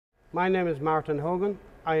My name is Martin Hogan.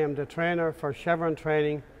 I am the trainer for Chevron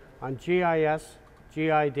training on GIS,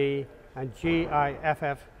 GID and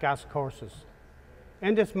GIFF gas courses.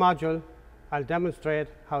 In this module, I'll demonstrate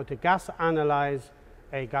how to gas analyze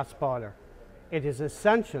a gas boiler. It is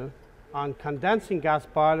essential on condensing gas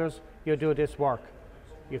boilers you do this work.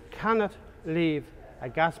 You cannot leave a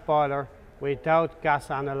gas boiler without gas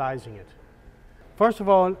analyzing it. First of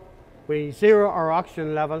all, we zero our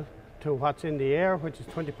oxygen level to what's in the air, which is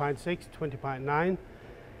 20.6, 20.9,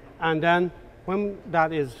 and then when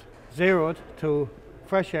that is zeroed to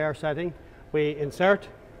fresh air setting, we insert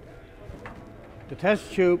the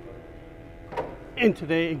test tube into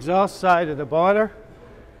the exhaust side of the boiler,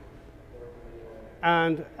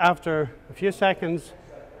 and after a few seconds,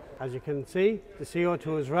 as you can see, the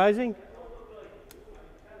CO2 is rising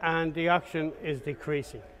and the oxygen is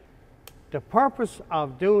decreasing. The purpose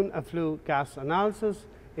of doing a flue gas analysis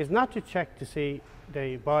is not to check to see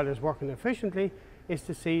the boiler is working efficiently, it's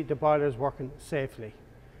to see the boiler is working safely.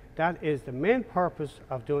 That is the main purpose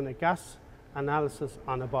of doing a gas analysis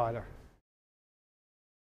on a boiler.